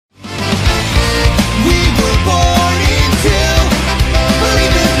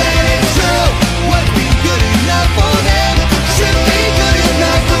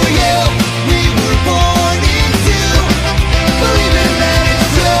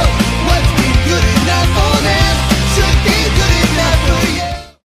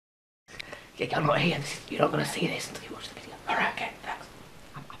I'm not here. You're not going to see this until you watch the video. Alright, okay, thanks.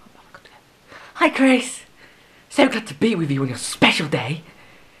 I'm good to go. Hi, Chris. So glad to be with you on your special day.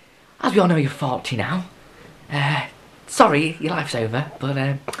 As we all know, you're 40 now. Sorry, your life's over, but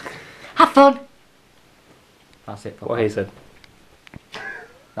have fun. That's it. What he said.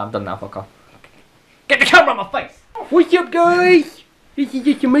 No, I'm done now, fuck off. Get the camera on my face! What's up, guys? This is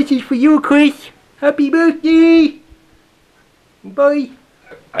just a message for you, Chris. Happy birthday! Bye.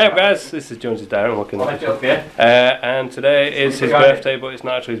 Hey up, guys, this is Jonesy's Darren looking and today is his birthday, but it's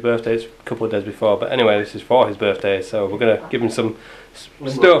not actually his birthday, it's a couple of days before. But anyway, this is for his birthday, so we're going to give him some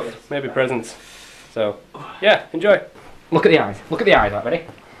stuff, maybe presents. So, yeah, enjoy. Look at the eyes. Look at the eyes. Right, ready?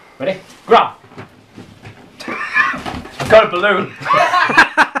 Ready? Grab! I've got a balloon.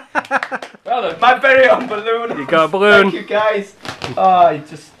 Well done. My very own balloon. You got a balloon. Thank you, guys. Oh, I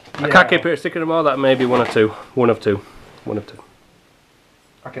just... I can't keep it sticking them all, that may be one or two. One of two. One of two.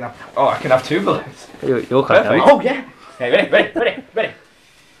 I can have two balloons. You'll can't have it. Oh, yeah. Okay, ready.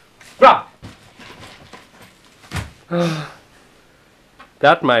 Grab!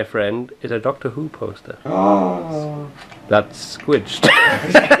 That, my friend, is a Doctor Who poster. Oh. That's squidged.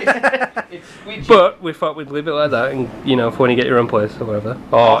 It's squidgy. But we thought we'd leave it like that, and you know, for when you get your own place or whatever.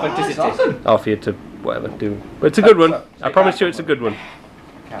 Or that's awesome. or for you to whatever do. But it's a good one. I promise you, it's a good one.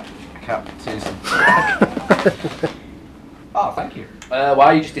 Oh, thank you. Why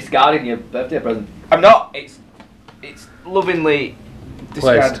are you just discarding your birthday present? I'm not. It's lovingly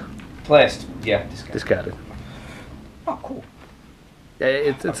discarded. Placed. Yeah, Discarded. Oh, cool. Yeah,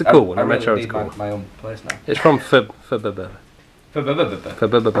 it's a cool one. I I'm not really sure it's need cool. my own place now. It's from Fib.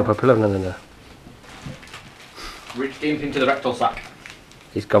 Reach deep into the rectal sack.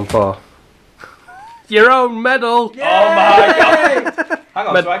 He's gone for your own medal. Yay! Oh my god! Hang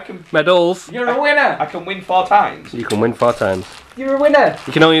on, so I can. Medals. You're a winner. I can win 4 times. You can win 4 times. You're a winner.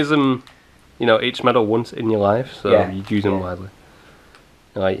 You can only use them, you know, each medal once in your life, so Yeah. you use them widely.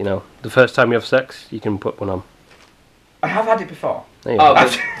 Like, you know, the first time you have sex, you can put one on. I have had it before. There you Oh, go.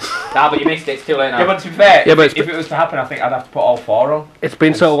 but you missed it. It's too late now. Yeah, but to be fair, Yeah, but if it was to happen, I think I'd have to put all 4 on. It's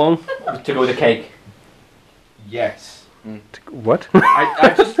been so long. To go with the cake. Yes. What?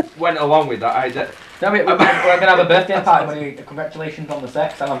 I just went along with that. Tell me, we're going to have a birthday party. Congratulations on the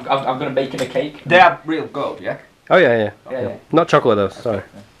sex, and I'm going to bake him a cake. They are real good, yeah? Oh yeah. Yeah. Not chocolate though. Sorry.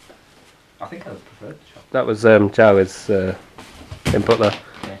 I think I prefer the chocolate. That was Charlie's input there.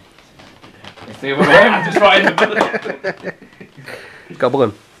 It's the other way. I'm just right in the middle. It's got a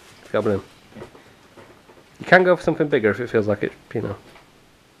balloon. It's got a balloon. You can go for something bigger if it feels like it. You know.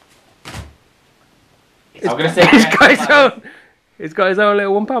 I'm going to say He's got his own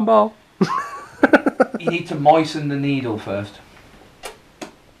little £1 ball. You need to moisten the needle first.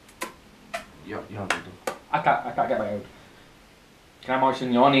 Your needle. I can't get my own. Can I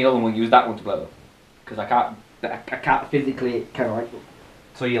moisten your needle and we'll use that one to blow? Because I can't physically kind of like.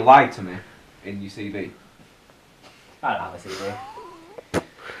 So you lied to me in your CV. I don't have a CV.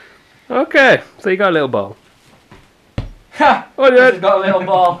 Okay, so you got a little ball. Ha! Oh, yeah. He's got a little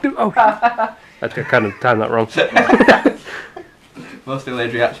ball. Oh, I kind of timed that wrong. Most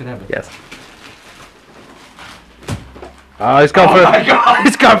delayed reaction ever. Yes. Oh, he's gone for my God.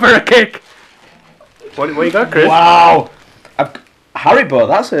 He's gone for a kick. What you got, Chris? Wow. Haribo,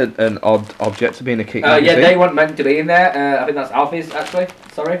 that's an odd object to be in a kick. Yeah, they weren't meant to be in there. I think that's Alfie's actually.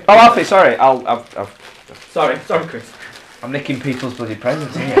 Sorry. Oh, Alfie, sorry. Sorry, Chris. I'm nicking people's bloody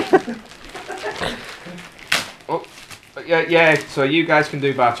presents here. Oh, yeah. So you guys can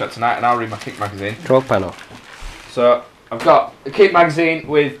do bar chat tonight, and I'll read my Kick magazine. 12 panel. So I've got a Kick magazine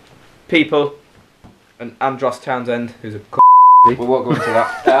with people, and Andros Townsend, who's a. We won't go into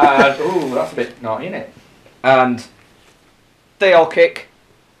that. Ooh, that's a bit naughty, isn't it? And they all kick.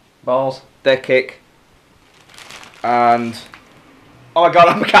 Balls. They kick. And oh my god,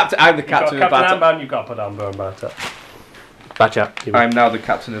 I'm the captain of Captain Bartak. Armband, you've got to put on Bartak. Batchat. I'm now the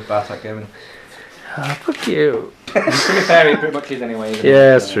captain of Bartak Gaming. Oh, fuck you. To be fair, he pretty much is anyway. Isn't Yeah, he?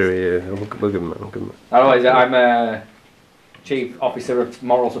 that's true. Yeah, we'll give him that. Otherwise, I'm Chief Officer of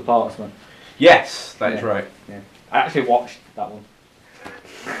Moral Support. Yes, that is right. Yeah. I actually watched that one.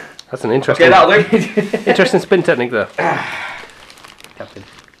 That's an interesting. Okay, that'll do. Interesting spin technique there. Captain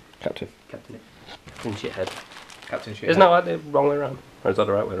Shithead. Captain shit. Isn't that like the wrong way around? Or is that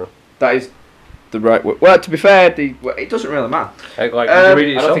the right way around? That is the right way. Well, to be fair, it doesn't really matter. Like, did you read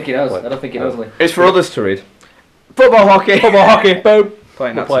it I don't yourself? think he knows. What? I don't think he knows. Lee. It's for others to read. Football, hockey. Boom.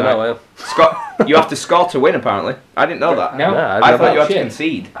 Playing We'll that play that tonight. way. Scott, you have to score to win, apparently. I didn't know that. No, Nah, I thought you had to shit.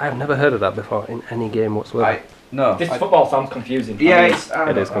 concede. I've never heard of that before in any game whatsoever. No. This football sounds confusing. Yeah,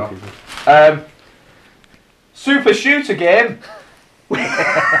 It is confusing. Super shooter game.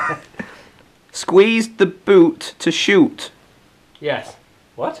 Squeeze the boot to shoot. Yes.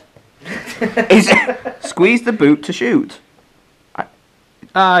 What? Squeeze the boot to shoot.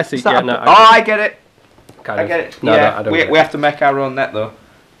 I see. Is that Yeah, a- no. I get it. Kind I of. get it. No, yeah, no, I don't we, get it. we have to make our own net though,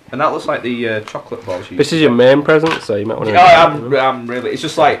 and that looks like the chocolate balls. This is your main present, so you might want to. I'm really. It's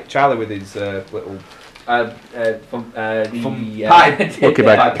just like Charlie with his little. Pie. Lucky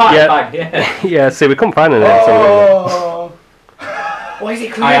bag. Pie Yeah. bag, yeah. Yeah. See, we couldn't find anything. Oh. What is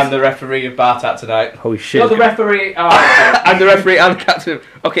it, Chris? I am the referee of Bartat tonight. Holy shit. You're the referee. Oh, I'm the referee and the captain.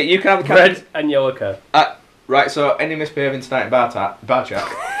 Okay, you can have the captain. Red and yellow card. Right, so any misbehaving tonight in bar chat,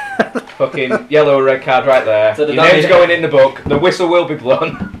 fucking yellow or red card right there. So the Your name's going in the book. The whistle will be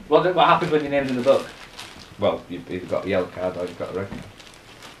blown. what happens when your name's in the book? Well, you've either got a yellow card or you've got a red card.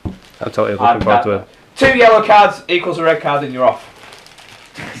 I'm totally looking forward to it. 2 yellow cards equals a red card and you're off.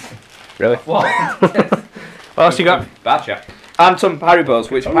 Really? What? What else you got? Bar chat. And some Haribos,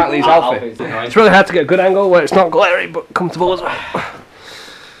 which apparently is Alfie. It's really hard to get a good angle where it's not glary but comfortable as well.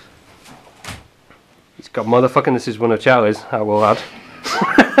 He's got motherfucking. This is one of Charlie's. I will add.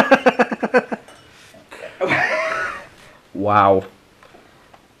 Wow.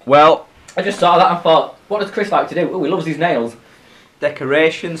 Well, I just saw that and thought, what does Chris like to do? Oh, he loves his nails.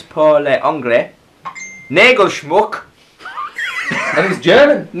 decorations pour les Anglais. Nagelschmuck. And he's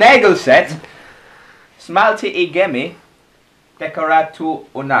German. Nagelset. Smalte I gemi. Decoratu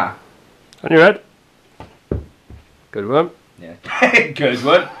una. On your head. Good one. Yeah. Good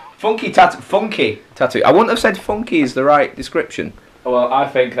one. Funky tattoo. I wouldn't have said funky is the right description. Well, I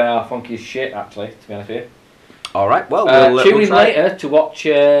think they are funky as shit, actually, to be honest with you. Alright, well, Tune we'll in try. later to watch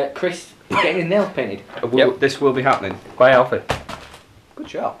Chris getting his nails painted. Yep. This will be happening. Bye, Alfie. Good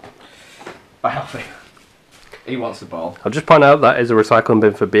job. Bye, Alfie. He wants the ball. I'll just point out that is a recycling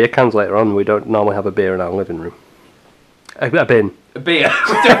bin for beer cans later on. We don't normally have a beer in our living room. A bin. A beer.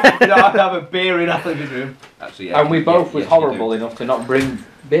 We don't have a beer in our living room. Actually, yeah. And we both was yes, you do. horrible enough to not bring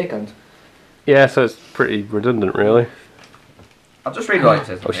beer cans. Yeah, so it's pretty redundant, really. I'll just read what it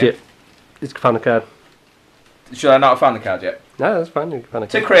says. Oh shit. He's found a card. Should I not have found the card yet? No, that's fine. You can find a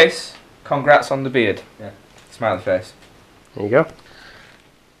To card. Chris, congrats on the beard. Yeah. Smiley face. There you go.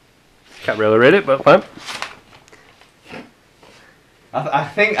 Can't really read it, but fine. I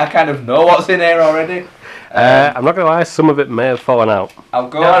think I kind of know what's in here already. I'm not gonna lie, some of it may have fallen out. I'll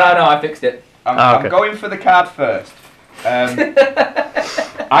go. No, I fixed it. I'm, okay. I'm going for the card first.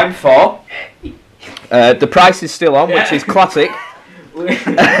 I'm for. The price is still on, which is classic. we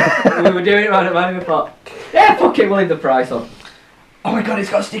were doing it right at mine, we thought, yeah, fuck it, we'll leave the price on. Oh my god, it's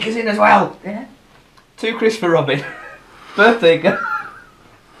got stickers in as well. Yeah. To Chris for Robin. Birthday girl.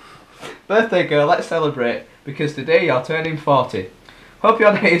 Birthday girl, let's celebrate because today you're turning 40. Hope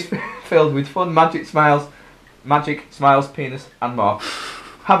your day is filled with fun, magic, smiles, penis, and more.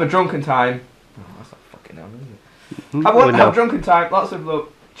 Have a drunken time. Oh, that's not fucking hell, is it? Have a drunken time, lots of love.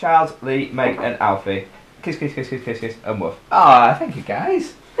 Charles, Lee, Meg, and Alfie. Kiss, kiss, kiss, kiss, kiss, kiss, and woof. Ah, thank you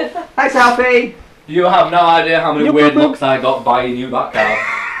guys. Thanks, Alfie. You have no idea how many weird looks I got buying you that card.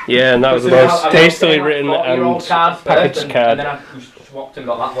 Yeah, and that was the Because most I was tastily getting, like, written 40-year-old and cards first, packaged and card. then I just swapped and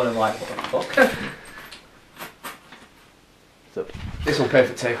got that one and like, what the fuck? This will pay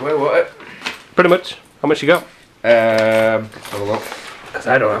for takeaway, won't it? Pretty much. How much you got? Let's have a look. Because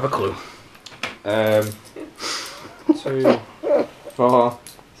I don't have a clue. 2, 4,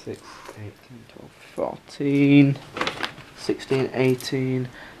 6, 8, 12, 14, 16, 18,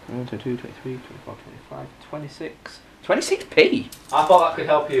 22, 23, 24, 25, 26. 26p? I thought that could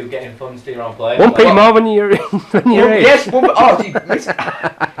help you getting funds to your own play. 1p more when you're when you're age. Yes, oh, gee,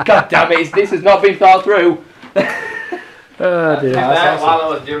 God damn it, this has not been thought through. Oh dear. While I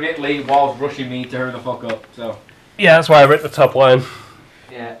was doing it, Lee was rushing me to hurry the fuck up, so. Yeah, that's why I wrote the top line.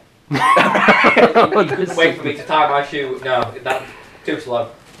 Yeah. you couldn't wait for me to tie my shoe. No, that's too slow.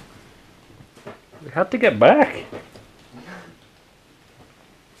 We had to get back.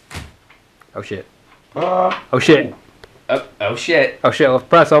 Oh shit. Oh shit. Oh shit. Oh shit, let's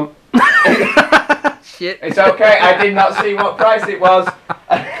press on. Shit. It's okay, I did not see what price it was.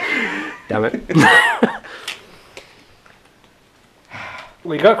 Damn it.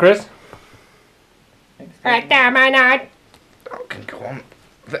 What you got, Chris? I can go on.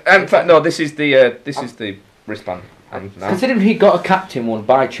 In fact, no, this is the wristband. Now. Considering he got a captain one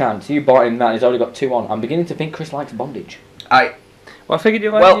by chance, you bought him that and he's already got 2 on, I'm beginning to think Chris likes bondage. Well, I figured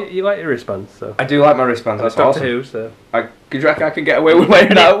you like you like your wristbands, so. I do like my wristbands. That's Doctor awesome. Who, so. Could you reckon I can get away with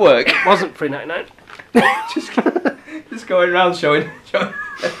wearing it at work? It wasn't $3.99. just going around showing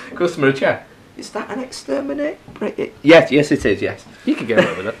customer a chair. Is that an exterminate? Yes, it is. Yes, You could get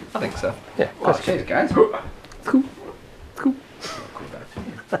away with it. I think so. Yeah. Oh, cheers, guys. Cool. Cool.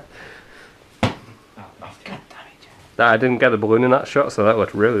 I didn't get the balloon in that shot, so that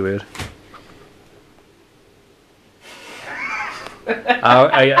looked really weird.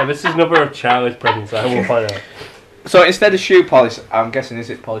 This is another of Charlie's presents. I will find out. So instead of shoe polish, I'm guessing is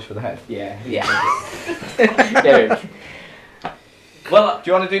it polish for the head? Yeah. Yeah. Well,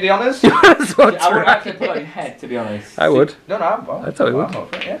 Do you want to do the honours? I would actually put it in head, to be honest. I would. No, I thought you would. I'm up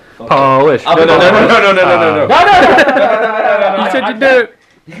for it, yeah. Polish. I'll No. No. You said you'd do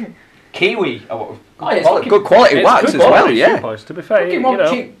it. Kiwi. Oh, yeah, it's fucking- Good quality It's wax good as well, quality shoe yeah. polish, to be fair, Fucking you want know.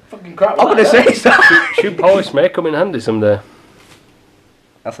 cheap fucking crap. I'm going to say that. Shoe polish may come in handy someday.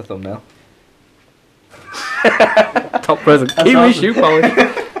 That's a thumbnail. Top present. Kiwi awesome. shoe polish.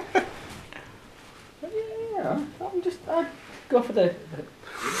 Yeah, I'd go for the.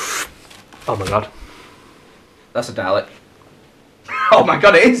 Oh my god. That's a Dalek. Oh my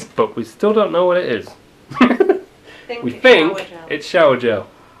god, it is. But we still don't know what it is. We it's think shower gel. it's shower gel.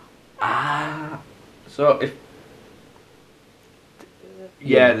 So if...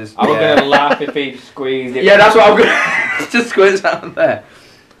 Yeah, there's... I was yeah. gonna laugh if he squeezed it. Yeah, that's what I'm going to... Just squeeze out there.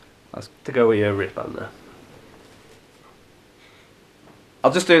 To go with your wristband there.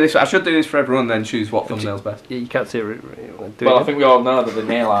 I'll just do this. I should do this for everyone, then choose what thumbnail's best. Yeah, you can't see it. Well, I think we all know that the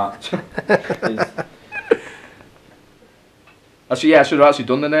nail art is. Actually, yeah, I should have actually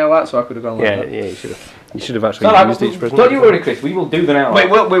done the nail art, so I could have gone like Yeah, that. yeah, you should have. You should have actually So, used each present. don't you worry, Chris. We will do the nail art.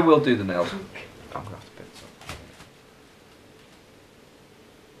 Wait, we will do the nails. I'm gonna have to bit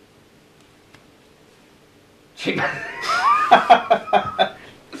some.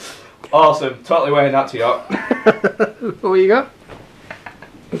 Awesome, totally wearing that to York. What you got?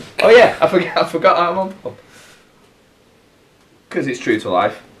 Oh yeah, I forgot I'm on pub. Because it's true to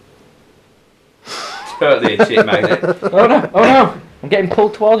life. Totally a chick magnet. Oh no! I'm getting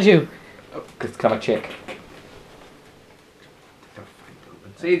pulled towards you. Because I'm a chick.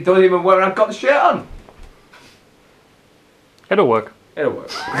 See, it doesn't even work when I've got the shirt on. It'll work. It'll work.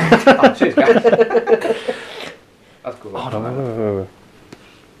 Oh, cheers, guys. That's cool. Oh, no.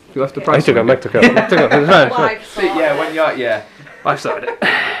 You left the I price. took it, Meg took it. It's fine. Live See, yeah, when you're, yeah. I started it.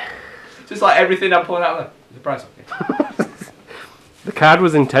 Just like everything I'm pulling out of there. Is the price okay? The card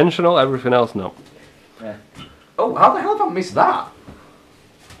was intentional, everything else no. Yeah. Oh, how the hell have I missed that?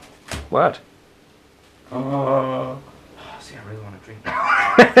 What? See, I really want to drink.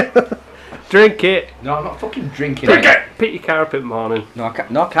 Drink it. No, I'm not fucking drinking Drink it. Pick your car up in the morning. No, I can't,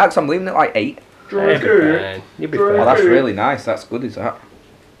 because I'm leaving at like 8. Drink it. You'll be Oh, fine. that's really nice. That's good, is that?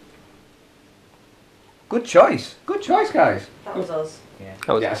 Good choice. Good choice, guys. That was us.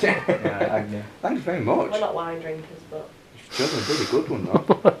 That was Yeah. Thank you very much. We're not wine drinkers, but You've chosen a really good one,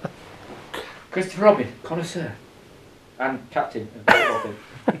 though. Christopher Robin, connoisseur, and captain. Of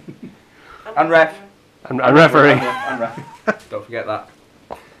And ref. And referee. And ref. Don't forget that.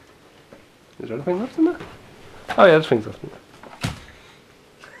 Is there anything left in there? Oh yeah, there's things left in there.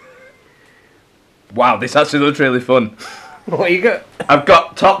 Wow, this actually looks really fun. What you got? I've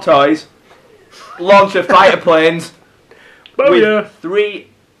got top toys, launcher fighter planes, Oh with yeah. 3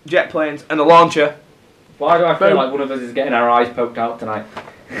 jet planes and a launcher. Why do I feel like one of us is getting our eyes poked out tonight?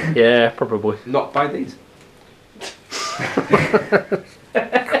 Yeah, probably. Not by these.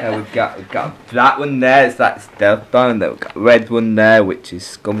 We've got that one there. It's that stealth one. We've got a red one there, which is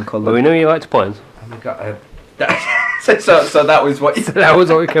scum colour. Well, we knew you liked planes. And we've got a. So that was what you said. That was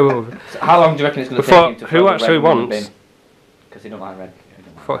what we came up with. So how long do you reckon it's going to Before- take him to who throw the actually red one in the wants- bin? Because he don't like red. He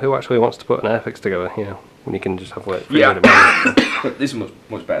don't like For who actually wants to put an airfix together, you know, when you can just have like 3 Yeah. minute minutes. But this is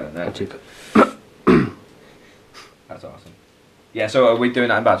much better than And that. cheaper. That's awesome. Yeah. So are we doing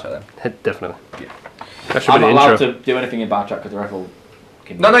that in Badger then? Definitely. Yeah. That should I'm be not the allowed intro. to do anything in bar track because the ref will.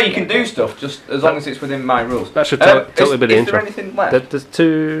 No, you can do stuff just as long as it's within my rules. That should totally be the Is intro. there anything left? There's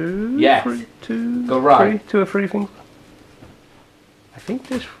 2... Yes. 3, 2... Go right. 3, 2 or 3 things. I think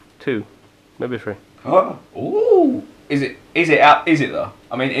there's 2. Maybe 3. Oh. Ooh. Is it though?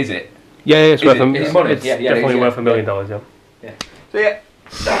 I mean, is it? Yeah, it's Is worth it- a, is it's it money? Yeah, definitely it is, worth yeah. $1 million, yeah. So yeah.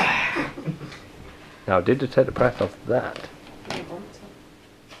 Now, did you take the price off that? you want to.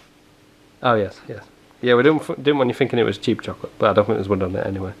 Oh, yes. Yeah, we didn't want you thinking it was cheap chocolate, but I don't think there's one on it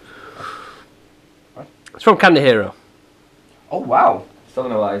anyway. What? It's from Candy Hero. Oh wow. Still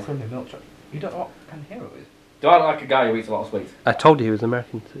no lies. From the milk chocolate. You don't know what Can Hero is? Do I look like a guy who eats a lot of sweets? I told you he was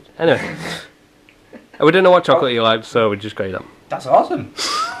American. Anyway. We didn't know what chocolate you liked, so we just got you that. That's awesome.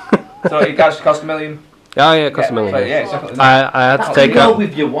 So it guys cost $1 million. Oh, yeah, it cost $1 million. So, yeah, it's definitely. I had to That'll take go out...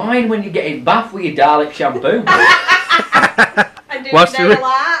 with your wine when you get in bath with your Dalek shampoo. And do Whilst nail you're,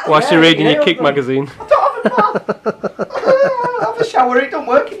 art. whilst you're reading yeah, your Kick yeah. magazine. I don't have a bath. I have a shower. It don't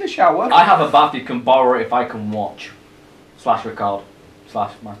work in the shower. I have a bath you can borrow if I can watch. /record.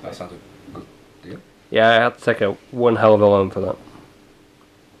 /my That sounds a good deal. Yeah, I had to take out one hell of a loan for that.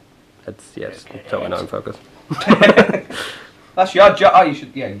 It's totally not in focus. That's your job. Oh, you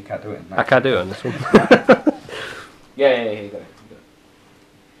should. Yeah, you can't do it. I can't do it on this one. Yeah, you got it.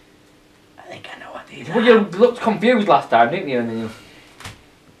 I think I know what these are. Well, you looked confused last time, didn't you? And then you...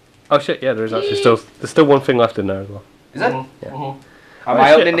 Oh shit! Yeah, there's actually still one thing left in there as well. Is it? Yeah. Am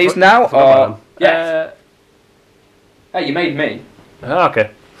I opening these now? Or yes. Hey, you made me.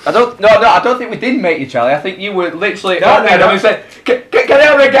 Okay. I don't think we did make you, Charlie. I think you were literally. No. Said, get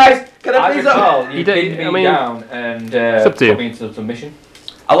out of here, guys. Get out of here. You pinned me down and put me into submission.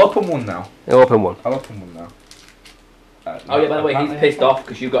 I'll open one now. You'll open one. I'll open one now. Oh yeah, by the way, he's pissed off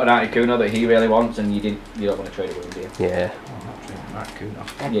because you've got an Articuno that he really wants, and you don't want to trade it with him, do you? Yeah. I'm not trading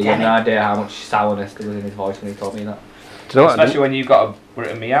Articuno. Yeah, you have no idea how much sourness there was in his voice when he told me that. Do you know what? Especially when you've got a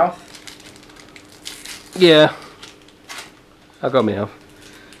Brit and Meowth. Yeah. I got me off.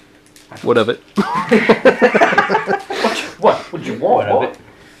 What of it? What would you want? What?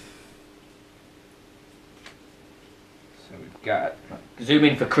 So we've got. Zoom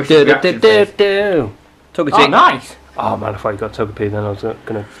in for Chris's reaction phase. Togepi. Oh, nice! Oh man, if I got Togepi, then I was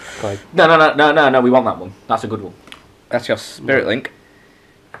gonna like. No, we want that one. That's a good one. That's your Spirit Link.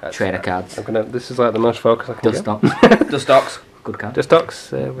 Trainer cards. This is like the most focus I can get. Dustox. Good card.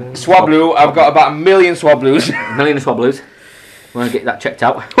 Dustox. Swablu. I've got about 1 million Swablu's. A million of Swablu's. Want to get that checked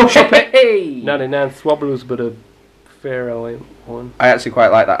out? Hey! 99 Swablu's, but a Pharaoh one. I actually quite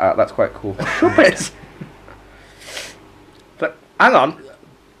like that art. That's quite cool. Shuppet. But hang on.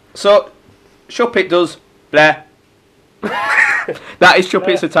 So Shuppet does blah. That is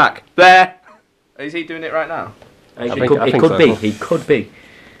Shuppet's attack. Blah. Is he doing it right now? I It think could so. be. He could be.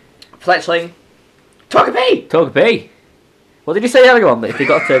 Fletchling. Togepi. Togepi. What did you say earlier on? That if he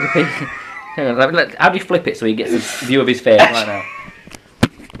got a Togepi? Hang on. How do you flip it so he gets a view of his face right now?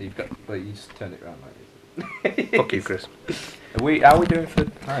 You've got. Well, you just turned it around like this. Fuck you, Chris. How are we doing for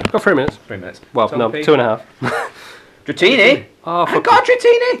time? Got 3 minutes. 3 minutes. Well, no, Togepi. 2.5. Dratini. Oh, I fuck got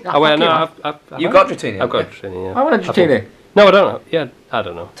Dratini. Oh wait, no, You got Dratini. I've got Dratini. Yeah. I want a Dratini. No, I don't know. Yeah, I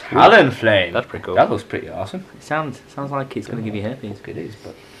don't know. Talonflame. That's pretty cool. That looks pretty awesome. It sounds like it's going to give you herpes. It is,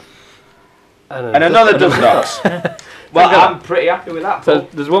 but. I don't And know. another Dustox. Well, I'm pretty happy with that. So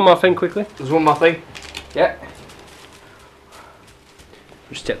there's one more thing quickly. There's one more thing. Yeah.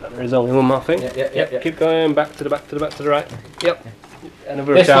 Just check that there is only one more thing. Yeah. Keep going back to the right. Yep.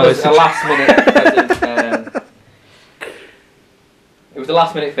 Another This Charlie's. was a last minute present. It was a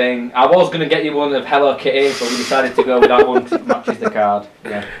last minute thing. I was going to get you one of Hello Kitty, but we decided to go with that one 'cause it matches the card.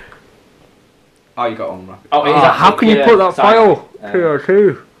 Yeah. Oh, you got one right. Oh, it is How actually can you put that sorry. file?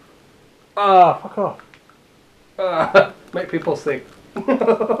 PR2. Ah, fuck off. Make people sick.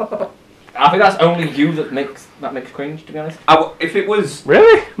 I think that's only you that makes cringe, to be honest. If it was,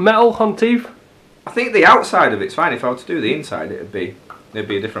 Really? Metal on teeth? I think the outside of it's fine. If I were to do the inside, it'd be a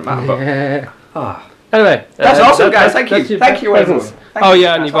different matter. But Yeah. Anyway, that's awesome, guys. Thank you. Thank you, everyone. Thank Oh you.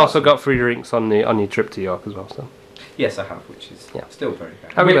 yeah, and That's you've also awesome. got free drinks on your trip to York as well. So Yes, I have, which is still very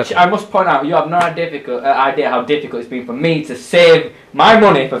good. Happy Which birthday. I must point out, you have no idea how difficult it's been for me to save my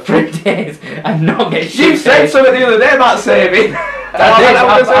money for 3 days and not get You shit said faced. something the other day about saving.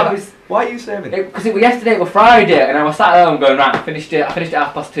 I did. Why are you saving? Because it was yesterday, it was Friday, and I was sat at home going, right, I finished it at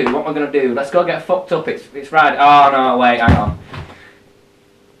 2:30. What am I going to do? Let's go get fucked up. It's Friday. Oh no, wait, hang on.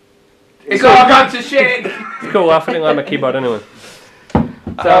 It's all gone to shit. it's cool. I think like my keyboard anyway.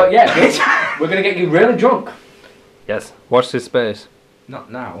 So yeah, we're going to get you really drunk. Yes. Watch this space.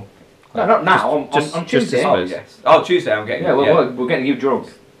 Not now. No, not now. On just Tuesday. this Oh space. yes. Oh, Tuesday I'm getting. Yeah, we're getting you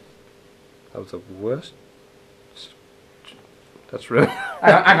drunk. That was the worst. That's really.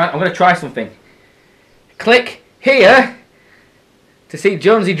 Hang on, I'm going to try something. Click here to see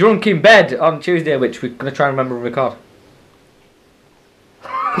Jonesy drunk in bed on Tuesday, which we're going to try and remember and record.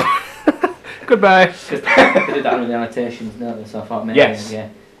 Goodbye. Because they did that with the annotations, don't they? So I thought maybe, Yes. yeah.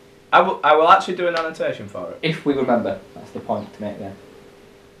 I will actually do an annotation for it. If we remember, that's the point to make there.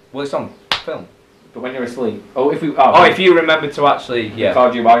 Well, it's on film. But when you're asleep, if you remember to actually,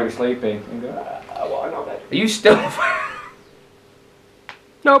 record you while you're sleeping, and go, what am I bed? Are you still?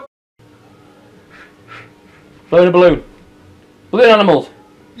 Nope. Blowing a balloon. Balloon animals.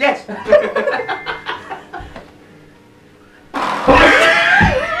 Yes.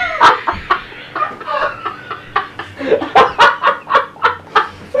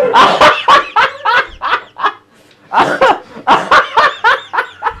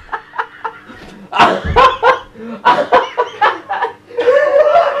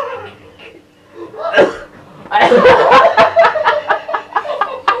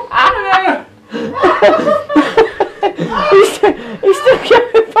 He's still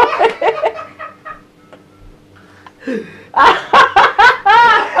getting by.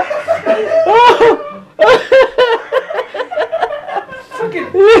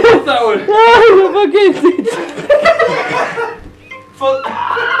 fucking. What's that one?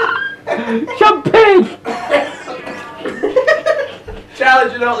 Champagne! Charlie,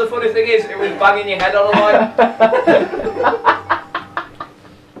 do you know what the funny thing is? It was banging your head on a line.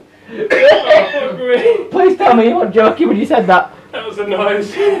 Please tell me you weren't joking when you said that. That was a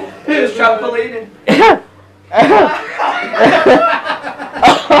noise. It was trampolining.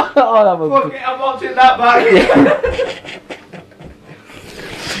 Oh, that was Fuck it, I'm watching that back.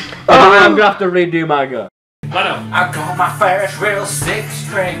 I'm gonna have to redo my go. I got my first real six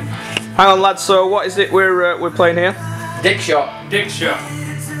string. Hang on, lads. So, what is it we're playing here? Dick shot. Dick shot.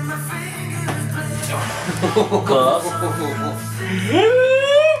 Close.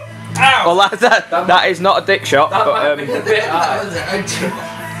 Ow! Well, that is not a dick shot. That But, might be a bit hard.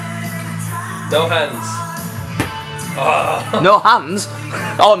 No hands. Oh. no hands.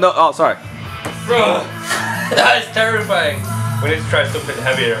 Oh no. Oh, sorry. That is terrifying. We need to try something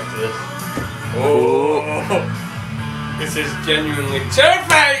heavier after this. Oh, this is genuinely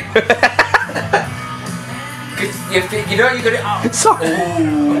terrifying. You know you got it up. Sorry.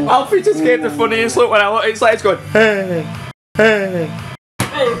 Alfie just gave the funniest look when I look. It's like it's going. Hey, hey.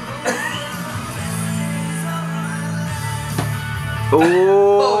 Oh,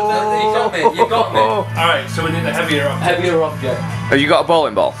 no, you got me. You got me. Alright, so we need a heavier object. Heavier object. Have you got a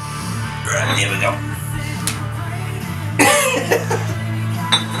bowling ball? Here we go.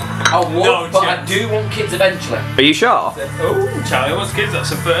 I won't, No but I chance. do want kids eventually. Are you sure? Oh, Charlie wants kids,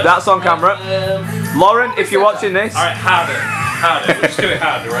 that's a first. That's on camera. Lauren, if you're watching this. Alright, harder. Harder. We'll just do it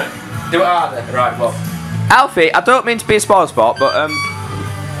harder, right? Do it harder. Right, well. Alfie, I don't mean to be a spoil sport, but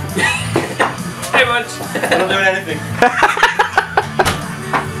Hey, Munch. I'm not doing anything.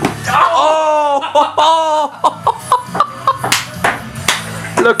 Oh!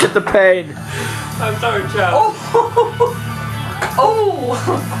 Look at the pain. I'm sorry, Charlie. Oh!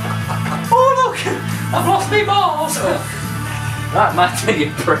 Oh, look! I've lost my balls! Right, Matty,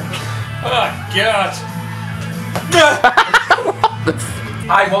 you prick. Oh, God.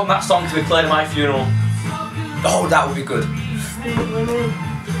 I want that song to be played at my funeral. Oh, that would be good.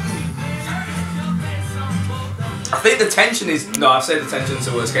 I think the tension is. No, I've said the tension,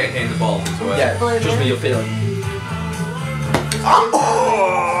 so it's getting in the ball. So Yeah, trust me, you'll feel it.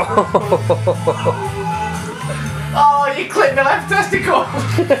 Oh, you clipped my left testicle!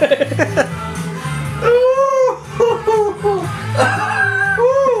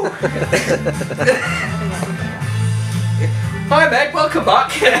 Hi, Meg, welcome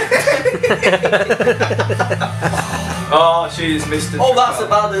back. Oh, she's missed it. Oh, that's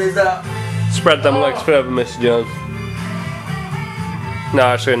about it, is that? Spread them legs further, Mr. Jones. No,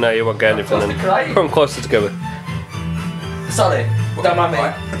 actually, no, you won't get anything Close in. to crying. Put them closer together. Sorry, don't mind me.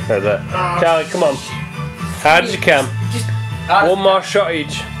 Like that. Charlie, come on. Hard as you can. One more shot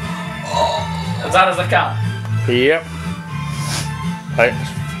each. As hard as I can. Yep. Thanks.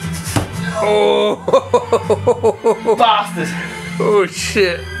 Oh! Bastard. Oh,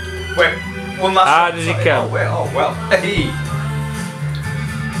 shit. Wait, one last. Hard as you can. Oh, wait, oh well. Hey.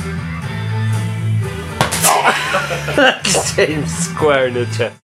 Same square in the chest.